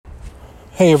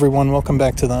Hey everyone, welcome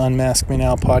back to the Unmask Me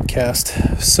Now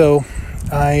podcast. So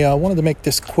I wanted to make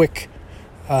this quick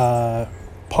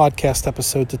podcast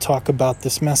episode to talk about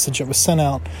this message that was sent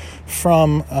out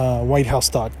from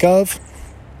whitehouse.gov.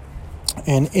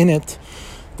 And in it,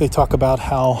 they talk about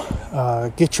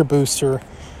how get your booster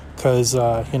because,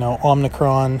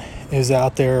 Omicron is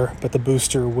out there, but the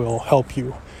booster will help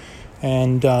you.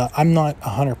 And I'm not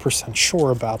 100%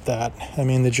 sure about that. I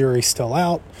mean, the jury's still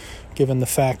out, given the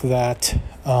fact that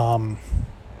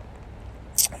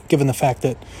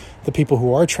the people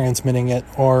who are transmitting it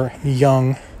are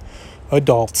young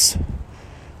adults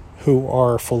who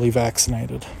are fully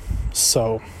vaccinated.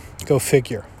 So, go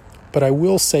figure. But I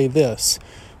will say this.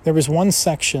 There was one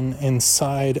section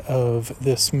inside of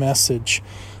this message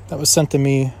that was sent to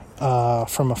me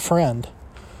from a friend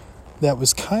that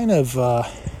was kind of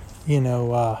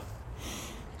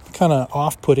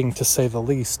off-putting to say the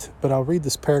least. But I'll read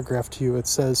this paragraph to you. It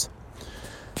says,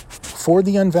 "For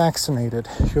the unvaccinated,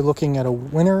 you're looking at a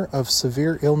winter of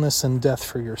severe illness and death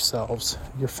for yourselves,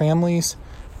 your families,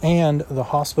 and the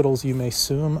hospitals you may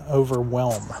soon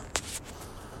overwhelm."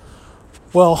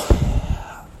 Well,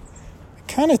 I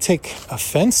kind of take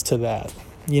offense to that.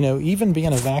 Even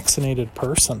being a vaccinated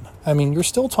person. I mean, you're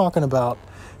still talking about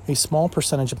a small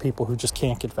percentage of people who just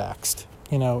can't get vaxxed.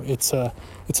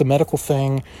 It's a medical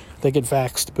thing. They get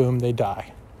vaxxed, boom, they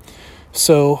die.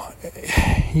 So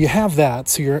you have that.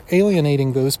 So you're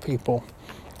alienating those people.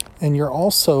 And you're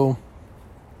also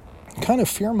kind of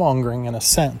fear-mongering in a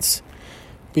sense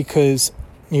because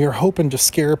you're hoping to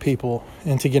scare people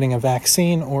into getting a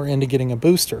vaccine or into getting a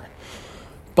booster.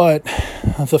 But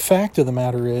the fact of the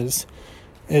matter is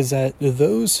that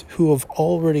those who have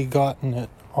already gotten it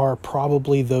are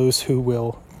probably those who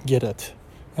will get it.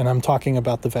 And I'm talking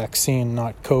about the vaccine,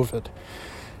 not COVID.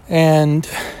 And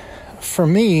for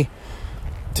me,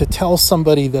 to tell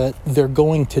somebody that they're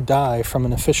going to die from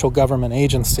an official government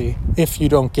agency if you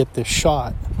don't get this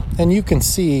shot, and you can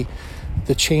see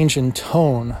the change in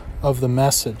tone of the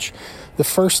message. The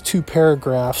first two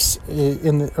paragraphs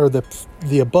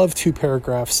the above two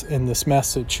paragraphs in this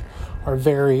message are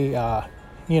very,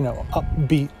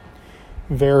 upbeat,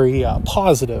 very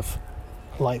positive,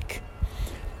 like.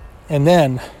 And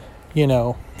then,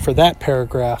 for that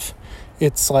paragraph,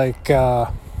 it's like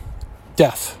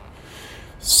death.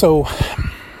 So,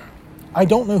 I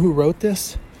don't know who wrote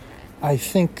this. I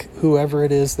think whoever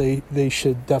it is, they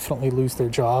should definitely lose their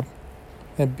job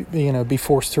and, be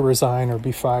forced to resign or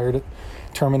be fired,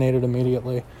 terminated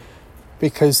immediately.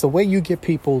 Because the way you get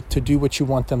people to do what you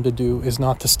want them to do is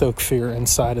not to stoke fear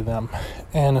inside of them.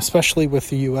 And especially with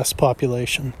the U.S.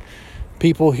 population,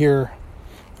 people here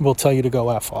will tell you to go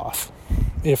F off.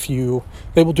 They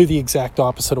will do the exact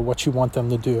opposite of what you want them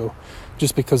to do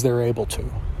just because they're able to.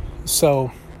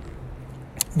 So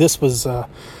this was,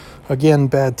 again,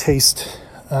 bad taste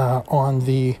on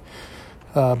the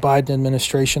Biden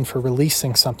administration for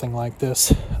releasing something like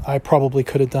this. I probably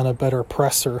could have done a better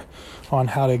presser on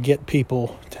how to get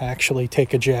people to actually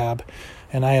take a jab.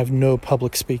 And I have no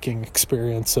public speaking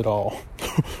experience at all,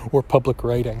 or public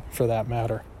writing for that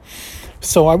matter.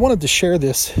 So I wanted to share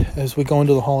this as we go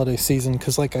into the holiday season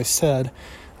because, like I said,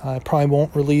 I probably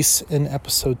won't release an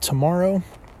episode tomorrow,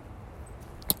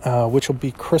 which will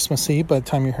be Christmas Eve by the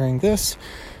time you're hearing this,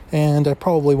 and I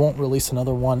probably won't release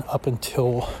another one up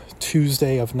until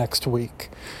Tuesday of next week.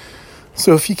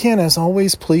 So if you can, as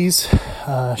always, please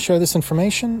share this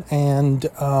information and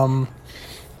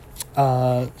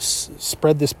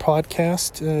spread this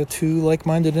podcast to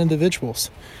like-minded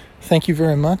individuals. Thank you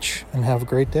very much, and have a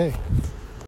great day.